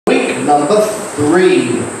number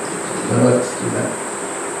 3. So let's do that.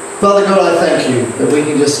 Father God, I thank you that we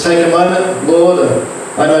can just take a moment, Lord.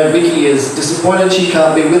 I know Vicky is disappointed she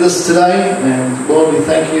can't be with us today, and Lord, we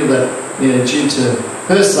thank you that due to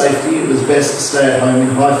her safety, it was best to stay at home in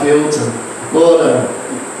Highfields. And Lord,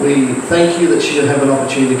 we thank you that she would have an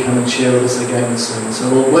opportunity to come and share with us again soon. So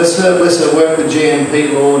Lord, bless her work with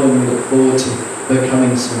GMP, Lord, and we look forward to her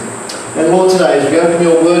coming soon. And Lord, today, as we open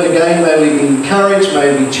your word again, may we be encouraged,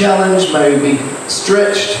 may we be challenged, may we be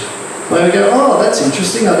stretched, may we go, oh, that's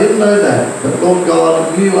interesting, I didn't know that. But Lord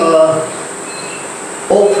God, you are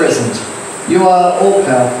all present. You are all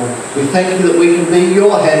powerful. We thank you that we can be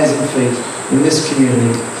your hands and feet in this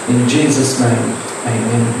community. In Jesus' name,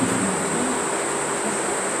 amen.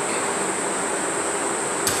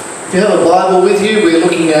 If you have a Bible with you, we're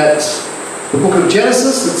looking at the book of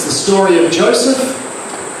Genesis. It's the story of Joseph.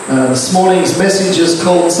 This morning's message is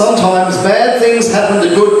called Sometimes Bad Things Happen to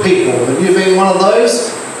Good People. Have you been one of those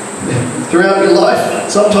throughout your life?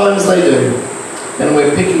 Sometimes they do. And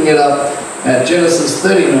we're picking it up at Genesis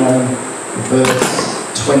 39,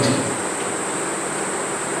 verse 20.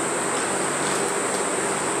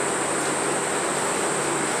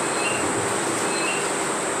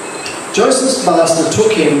 Joseph's master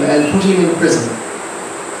took him and put him in prison,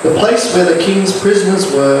 the place where the king's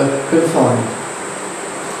prisoners were confined.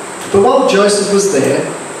 But while Joseph was there,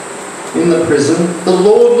 in the prison, the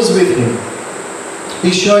Lord was with him.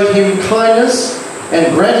 He showed him kindness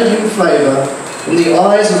and granted him favour in the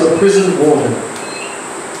eyes of the prison warden.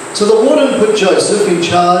 So the warden put Joseph in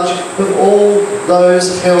charge of all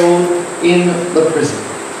those held in the prison.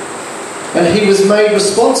 And he was made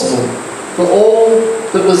responsible for all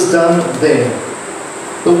that was done there.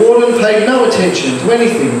 The warden paid no attention to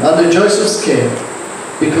anything under Joseph's care,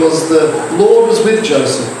 because the Lord was with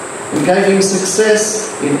Joseph and gave him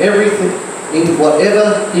success in everything, in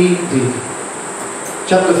whatever he did.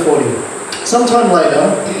 Chapter 40. Sometime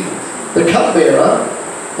later, the cupbearer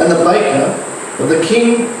and the baker of the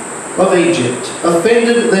king of Egypt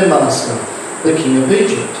offended their master, the king of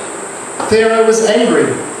Egypt. Pharaoh was angry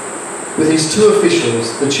with his 2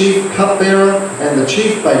 officials, the chief cupbearer and the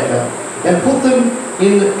chief baker, and put them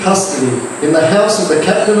in custody in the house of the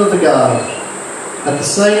captain of the guard, at the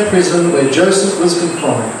same prison where Joseph was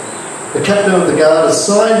confined. The captain of the guard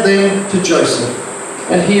assigned them to Joseph,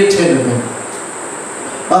 and he attended them.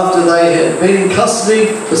 After they had been in custody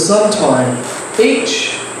for some time,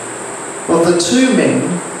 each of the 2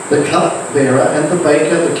 men, the cupbearer and the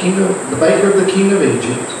baker of the king of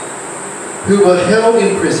Egypt, who were held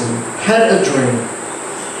in prison, had a dream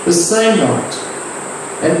the same night,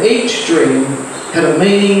 and each dream had a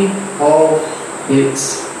meaning of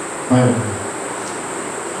its own.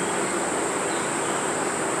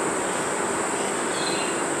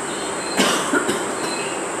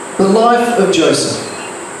 The life of Joseph.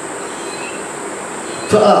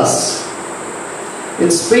 For us,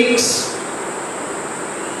 it speaks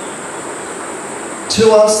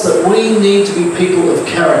to us that we need to be people of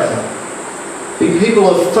character, be people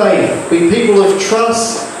of faith, be people of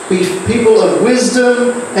trust, be people of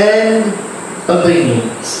wisdom and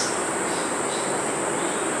obedience.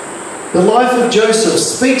 The life of Joseph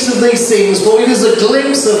speaks of these things, for it is a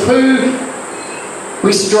glimpse of who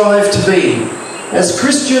we strive to be as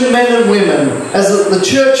Christian men and women, as the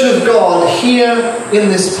Church of God here in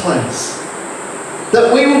this place.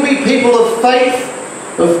 That we will be people of faith,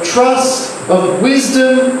 of trust, of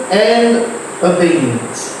wisdom and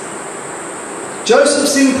obedience.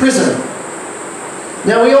 Joseph's in prison.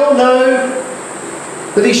 Now we all know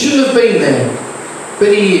that he shouldn't have been there, but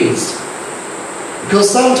he is. Because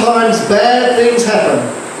sometimes bad things happen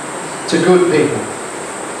to good people.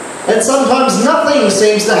 And sometimes nothing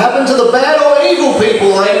seems to happen to the bad or evil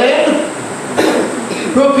people, amen,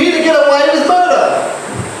 who appear to get away with murder.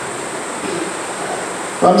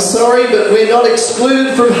 I'm sorry, but we're not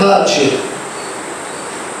excluded from hardship.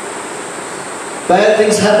 Bad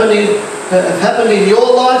things have happened in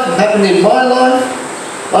your life, have happened in my life.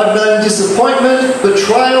 I've known disappointment,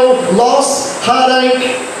 betrayal, loss,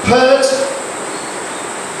 heartache, hurt.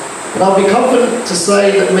 And I'll be confident to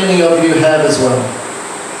say that many of you have as well.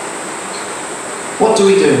 What do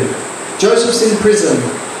we do? Joseph's in prison.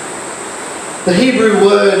 The Hebrew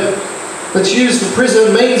word that's used for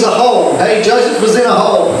prison means a hole. Hey, Joseph was in a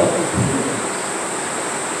hole.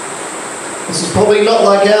 This is probably not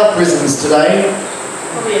like our prisons today.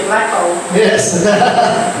 Probably a black hole. Yes.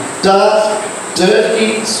 Dark,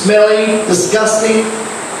 dirty, smelly, disgusting.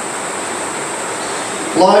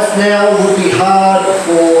 Life now would be hard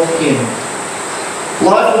for him.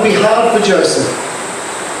 Life would be hard for Joseph.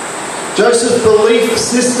 Joseph's belief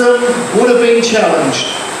system would have been challenged.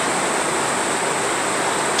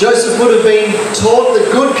 Joseph would have been taught that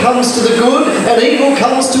good comes to the good and evil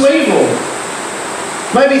comes to evil.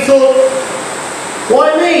 Maybe thought,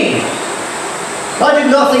 why me? I did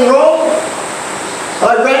nothing wrong.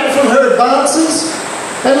 I ran from her advances,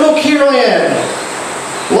 and look, here I am,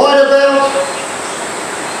 lied about,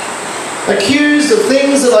 accused of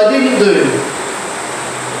things that I didn't do.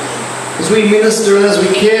 As we minister and as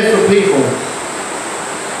we care for people,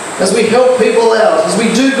 as we help people out, as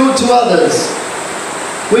we do good to others,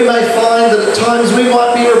 we may find that at times we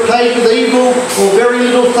might be repaid with evil or very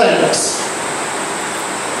little thanks.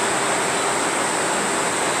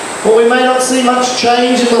 Or we may not see much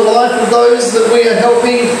change in the life of those that we are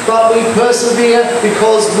helping, but we persevere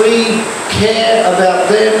because we care about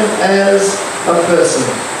them as a person.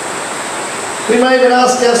 We may even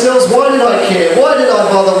ask ourselves, why did I care? Why did I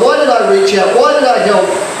bother? Why did I reach out? Why did I help?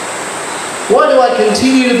 Why do I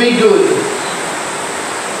continue to be good?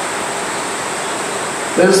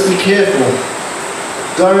 Let us be careful.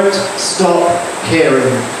 Don't stop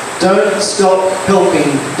caring. Don't stop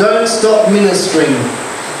helping. Don't stop ministering.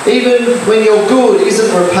 Even when your good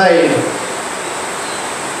isn't repaid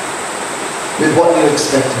with what you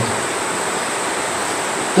expected.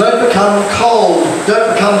 Don't become cold.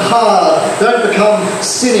 Don't become hard. Don't become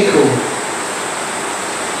cynical.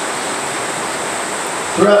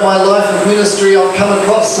 Throughout my life of ministry, I've come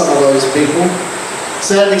across some of those people.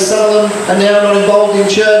 Sadly, some of them are now not involved in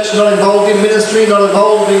church, not involved in ministry, not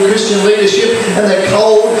involved in Christian leadership, and they're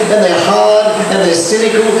cold, and they're hard, and they're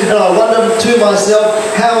cynical, and I wonder to myself,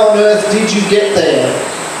 how on earth did you get there?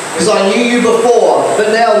 Because I knew you before, but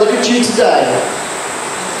now look at you today.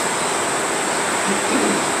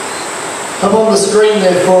 Up on the screen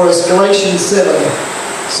there for us, Galatians 6,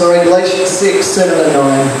 7 and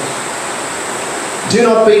 9. Do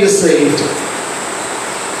not be deceived.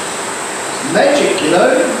 Magic, you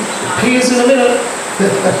know, appears in a minute.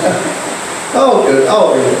 Oh, good.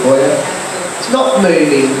 I'll read it for you. It's not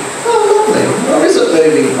moving. Oh, lovely. Or is it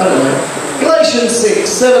moving? I don't know. Galatians 6,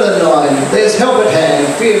 7 and 9. There's help at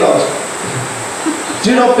hand. Fear not.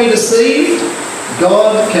 Do not be deceived.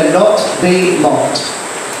 God cannot be mocked.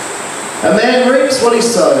 A man reaps what he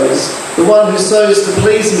sows. The one who sows to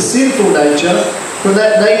please his sinful nature, from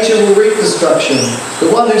that nature will reap destruction.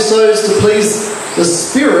 The one who sows to please the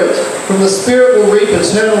Spirit, from the Spirit will reap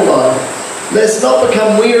eternal life. Let's not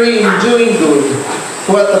become weary in doing good,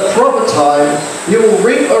 for at the proper time you will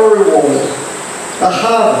reap a reward, a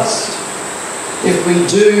harvest, if we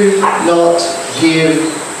do not give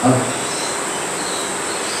up.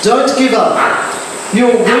 Don't give up.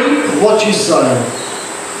 You'll reap what you sow.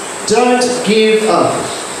 Don't give up.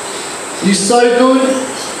 You sow good,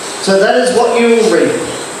 so that is what you will reap.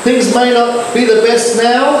 Things may not be the best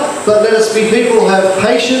now, but let us be people who have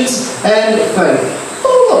patience and faith.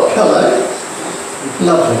 Oh look, hello.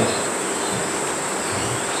 Lovely.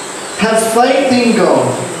 Have faith in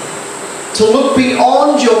God. To look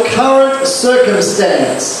beyond your current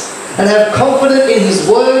circumstance. And have confidence in His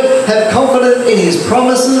Word. Have confidence in His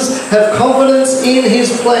promises. Have confidence in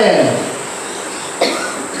His plan.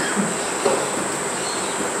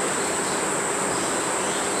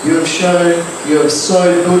 You have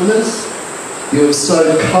sowed goodness, you have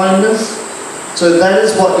sowed kindness, so that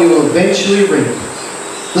is what you will eventually reap.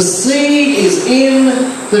 The seed is in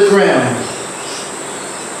the ground.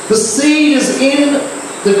 The seed is in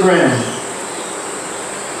the ground.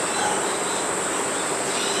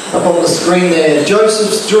 Up on the screen there,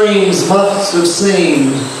 Joseph's dreams must have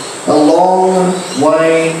seemed a long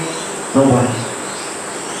way away.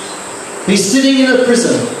 He's sitting in a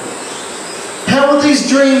prison. How would these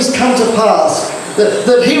dreams come to pass?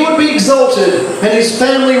 That he would be exalted and his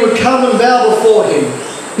family would come and bow before him.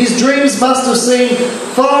 His dreams must have seemed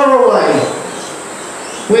far away.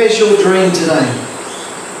 Where's your dream today?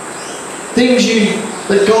 Things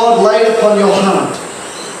that God laid upon your heart.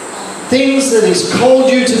 Things that He's called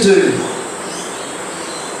you to do.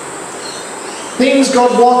 Things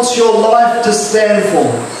God wants your life to stand for.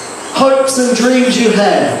 Hopes and dreams you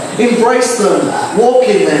have. Embrace them. Walk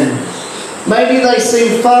in them. Maybe they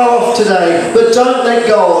seem far off today, but don't let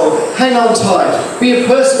go. Hang on tight. Be a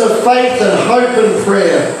person of faith and hope and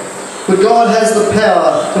prayer. For God has the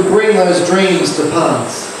power to bring those dreams to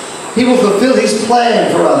pass. He will fulfill His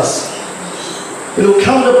plan for us. It will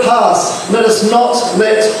come to pass. Let us not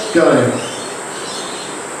let go.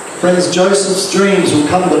 Friends, Joseph's dreams will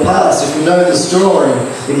come to pass if you know the story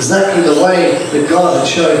exactly the way that God had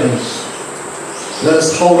showed him. Let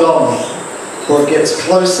us hold on, for it gets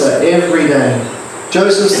closer every day.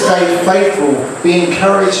 Joseph stayed faithful. Be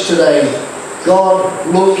encouraged today.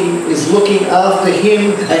 is looking after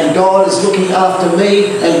him, and God is looking after me,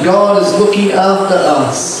 and God is looking after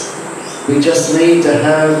us. We just need to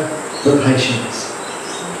have the patience.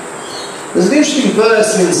 There's an interesting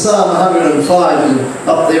verse in Psalm 105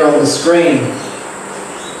 up there on the screen.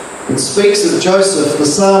 It speaks of Joseph. The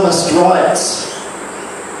psalmist writes,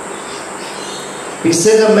 he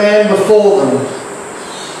sent a man before them,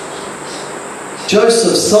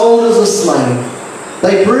 Joseph, sold as a slave.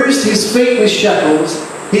 They bruised his feet with shackles.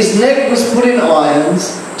 His neck was put in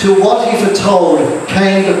irons, till what he foretold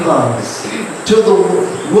came to pass, till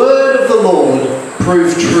the word of the Lord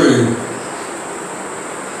proved true.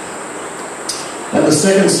 And the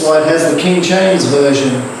second slide has the King James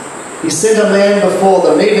Version. He sent a man before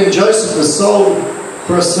them. Even Joseph was sold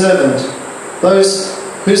for a servant. Those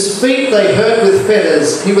whose feet they hurt with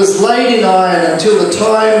fetters, he was laid in iron until the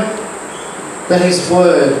time that his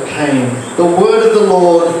word came. The word of the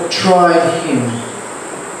Lord tried him.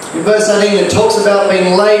 In verse 18 it talks about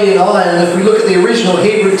being laid in iron, and if we look at the original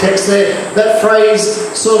Hebrew text there, that phrase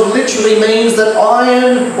sort of literally means that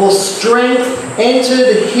iron or strength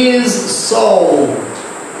entered his soul.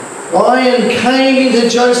 Iron came into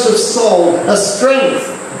Joseph's soul, a strength,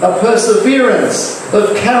 a perseverance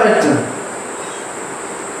of character.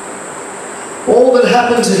 All that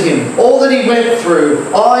happened to him, all that he went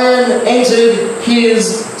through, iron entered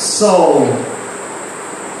his soul.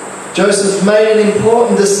 Joseph made an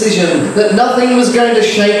important decision that nothing was going to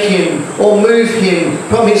shake him or move him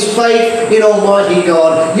from his faith in Almighty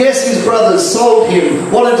God. Yes, his brothers sold him,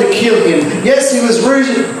 wanted to kill him. Yes, he was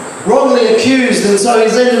wrongly accused, and so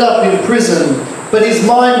he's ended up in prison. But his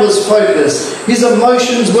mind was focused. His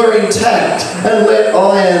emotions were intact. And let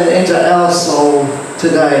iron enter our soul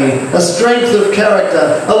today. A strength of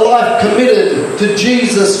character. A life committed to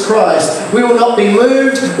Jesus Christ. We will not be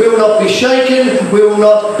moved. We will not be shaken. We will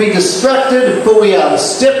not be distracted. For we are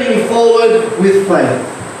stepping forward with faith.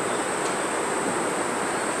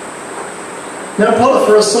 Now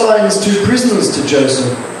Potiphar assigns 2 prisoners to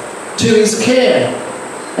Joseph, to his care.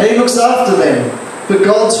 And he looks after them. But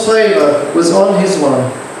God's favour was on his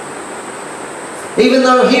life. Even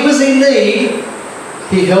though he was in need,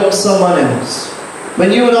 he helped someone else.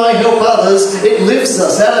 When you and I help others, it lifts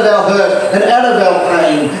us out of our hurt and out of our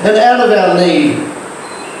pain and out of our need,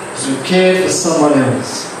 because we cared for someone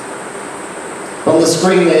else. On the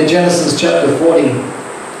screen there, Genesis chapter 40,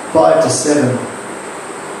 5 to 7.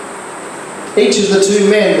 Each of the 2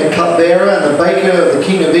 men, the cupbearer and the baker of the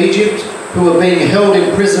king of Egypt, who were being held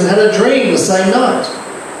in prison, had a dream the same night.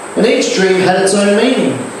 And each dream had its own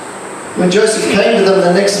meaning. When Joseph came to them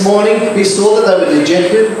the next morning, he saw that they were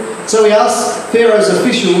dejected. So he asked Pharaoh's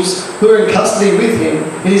officials who were in custody with him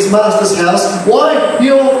in his master's house, Why are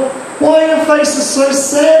your faces so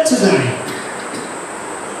sad today?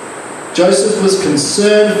 Joseph was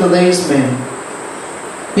concerned for these men.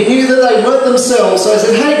 He knew that they weren't themselves, so he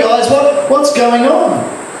said, Hey guys, what's going on?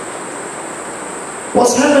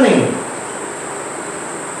 What's happening?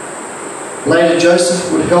 Later,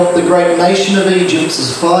 Joseph would help the great nation of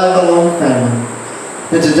Egypt's 5-year-long famine.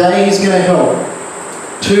 And today he's going to help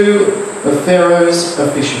 2 of Pharaoh's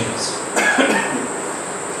officials.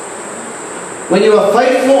 When you are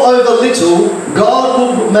faithful over little, God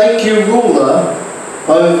will make you ruler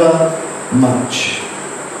over much.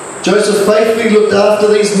 Joseph faithfully looked after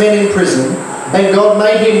these men in prison, and God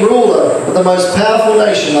made him ruler of the most powerful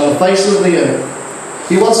nation on the face of the earth.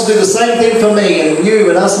 He wants to do the same thing for me and you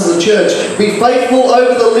and us as a church. Be faithful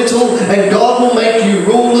over the little, and God will make you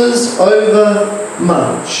rulers over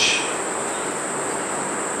much.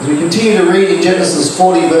 As we continue to read in Genesis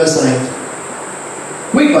 40 verse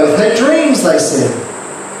 8. We both had dreams, they said,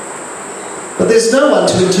 but there's no one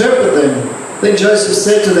to interpret them. Then Joseph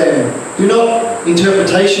said to them, Do not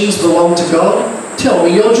interpretations belong to God? Tell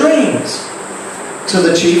me your dreams. So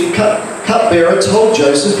the chief cupbearer told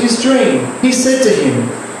Joseph his dream. He said to him,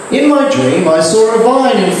 In my dream I saw a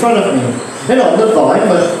vine in front of me, and on the vine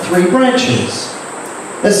were 3 branches.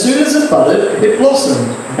 As soon as it budded, it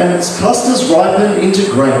blossomed, and its clusters ripened into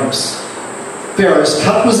grapes. Pharaoh's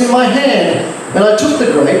cup was in my hand, and I took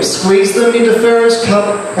the grapes, squeezed them into Pharaoh's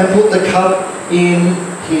cup, and put the cup in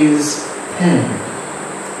his hand.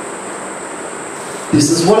 This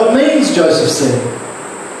is what it means, Joseph said.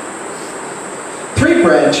 3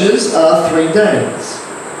 branches are 3 days.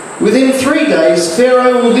 Within 3 days,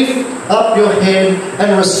 Pharaoh will lift up your head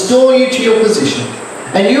and restore you to your position,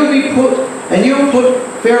 and you will put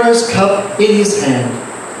Pharaoh's cup in his hand,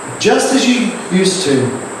 just as you used to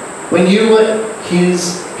when you were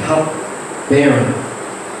his cup bearer.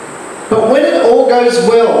 But when it all goes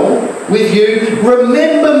well, with you,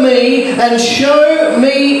 remember me and show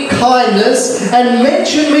me kindness and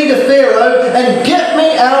mention me to Pharaoh and get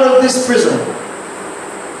me out of this prison.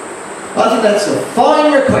 I think that's a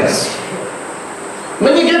fine request.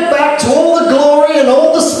 When you get back to all the glory and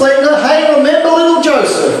all the splendour, hey, remember little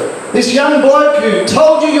Joseph, this young bloke who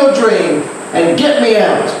told you your dream, and get me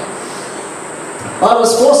out. I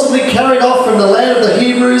was forcibly carried off from the land of the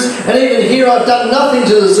Hebrews, and even here I've done nothing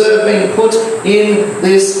to deserve being put in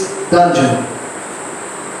this dungeon.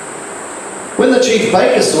 When the chief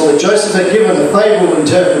baker saw that Joseph had given a favourable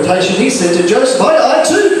interpretation, he said to Joseph, I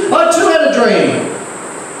too had a dream.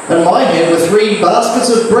 And my head were 3 baskets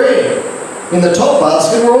of bread. In the top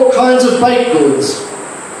basket were all kinds of baked goods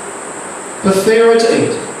for Pharaoh to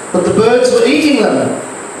eat. But the birds were eating them.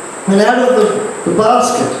 And out of the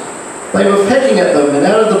basket, they were pecking at them, and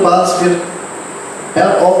out of the basket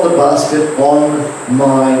on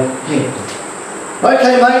my head.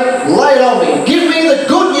 Okay, mate, lay it on me. Give me the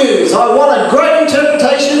good news. I want a great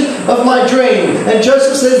interpretation of my dream. And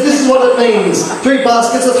Joseph says, this is what it means. 3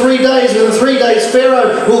 baskets are 3 days. And in 3 days,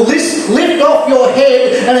 Pharaoh will lift off your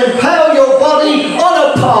head and impale your body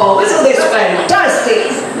on a pole. Isn't this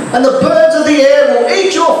fantastic? And the birds of the air will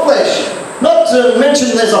eat your flesh. Not to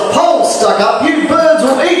mention there's a pole stuck up. You birds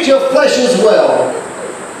will eat your flesh as well.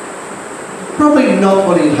 Probably not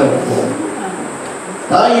what he'd hoped for.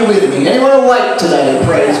 Are you with me? Anyone awake today?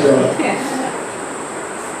 Praise God.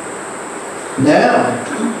 Now.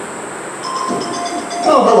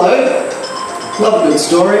 Oh, hello. Love a good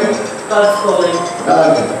story. God's calling.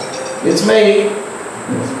 Okay. It's me.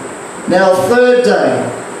 Now, 3rd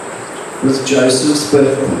day was Joseph's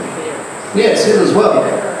birthday. Yes, it as well.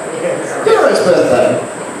 Pharaoh's birthday.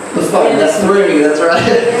 The phone, that threw me, that's right.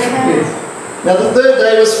 Yes. Now the 3rd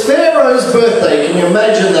day was Pharaoh's birthday. Can you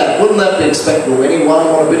imagine that? Wouldn't that be expectable? Anyone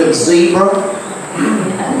want a bit of zebra?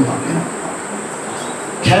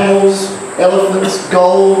 Camels, elephants,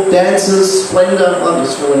 gold, dancers, splendour. I'm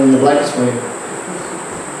just filling in the blanks for you.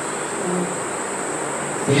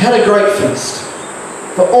 He had a great feast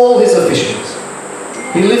for all his officials.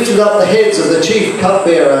 He lifted up the heads of the chief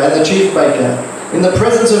cupbearer and the chief baker in the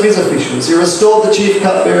presence of his officials. He restored the chief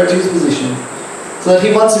cupbearer to his position, so that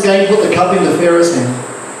he once again put the cup into Pharaoh's hand.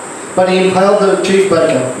 But he impaled the chief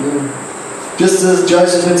baker, just as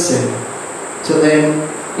Joseph had said to them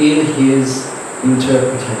in his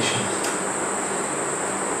interpretation.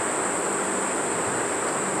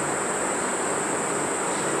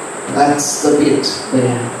 That's the bit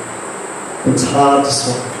there. It's hard to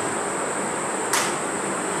swallow.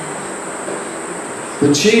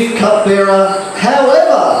 The chief cupbearer,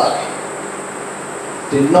 however,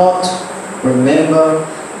 did not remember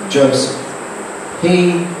Joseph.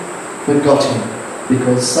 He forgot him,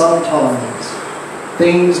 because sometimes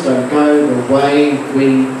things don't go the way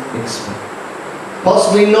we expect.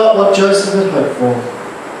 Possibly not what Joseph had hoped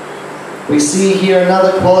for. We see here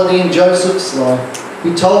another quality in Joseph's life.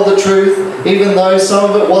 He told the truth, even though some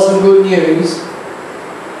of it wasn't good news.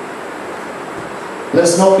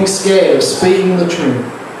 Let's not be scared of speaking the truth,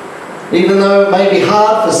 even though it may be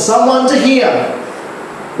hard for someone to hear.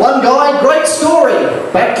 One guy, great story,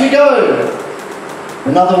 back you go.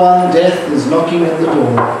 Another one, death is knocking at the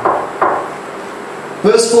door.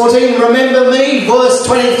 Verse 14, remember me. Verse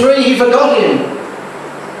 23, he forgot him.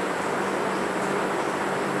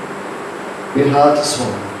 Bit hard to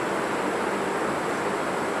swallow.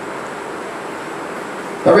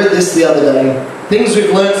 I read this the other day. Things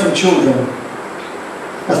we've learnt from children.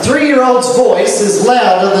 A 3-year-old's voice is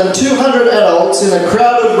louder than 200 adults in a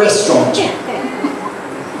crowded restaurant.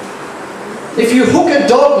 If you hook a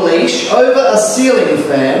dog leash over a ceiling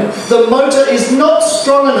fan, the motor is not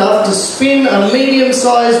strong enough to spin a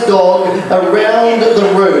medium-sized dog around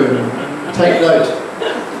the room. Take note.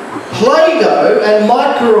 Play-Doh and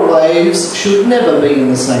microwaves should never be in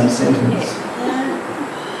the same sentence.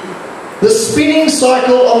 The spinning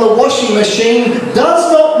cycle on the washing machine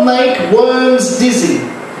does not make worms dizzy.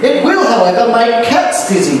 It will, however, make cats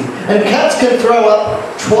dizzy, and cats can throw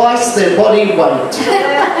up twice their body weight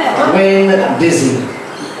when dizzy.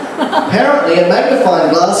 Apparently, a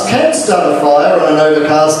magnifying glass can start a fire on an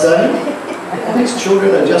overcast day. These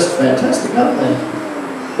children are just fantastic, aren't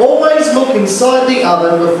they? Always look inside the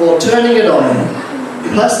oven before turning it on.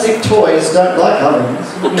 Plastic toys don't like ovens.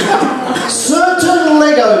 Certain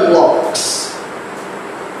Lego blocks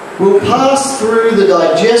will pass through the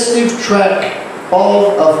digestive tract of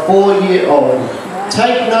a 4-year-old.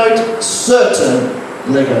 Take note,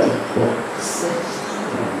 certain Lego blocks.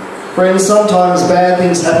 Friends, sometimes bad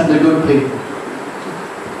things happen to good people.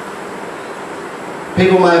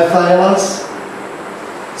 People may fail us.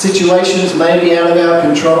 Situations may be out of our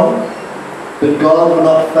control. But God will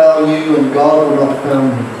not fail you, and God will not fail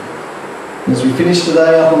me. As we finish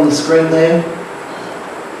today, up on the screen there,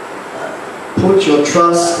 put your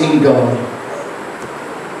trust in God,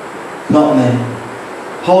 not man.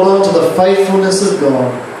 Hold on to the faithfulness of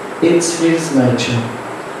God. It's His nature.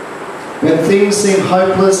 When things seem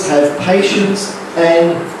hopeless, have patience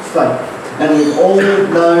and faith. And we've all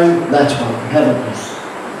known that one, haven't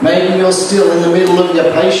we? Maybe you're still in the middle of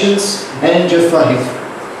your patience and your faith.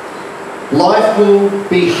 Life will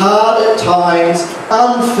be hard at times,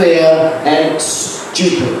 unfair and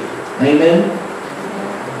stupid. Amen?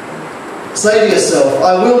 Say to yourself,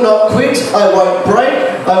 I will not quit, I won't break,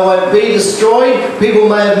 I won't be destroyed. People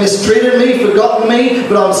may have mistreated me, forgotten me,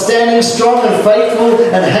 but I'm standing strong and faithful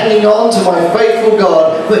and hanging on to my faithful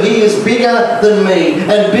God, for He is bigger than me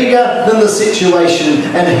and bigger than the situation,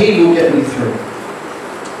 and He will get me through.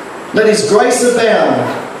 Let His grace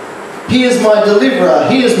abound. He is my deliverer.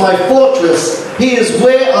 He is my fortress. He is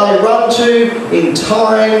where I run to in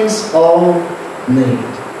times of need.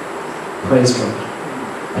 Praise God.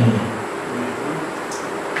 Amen.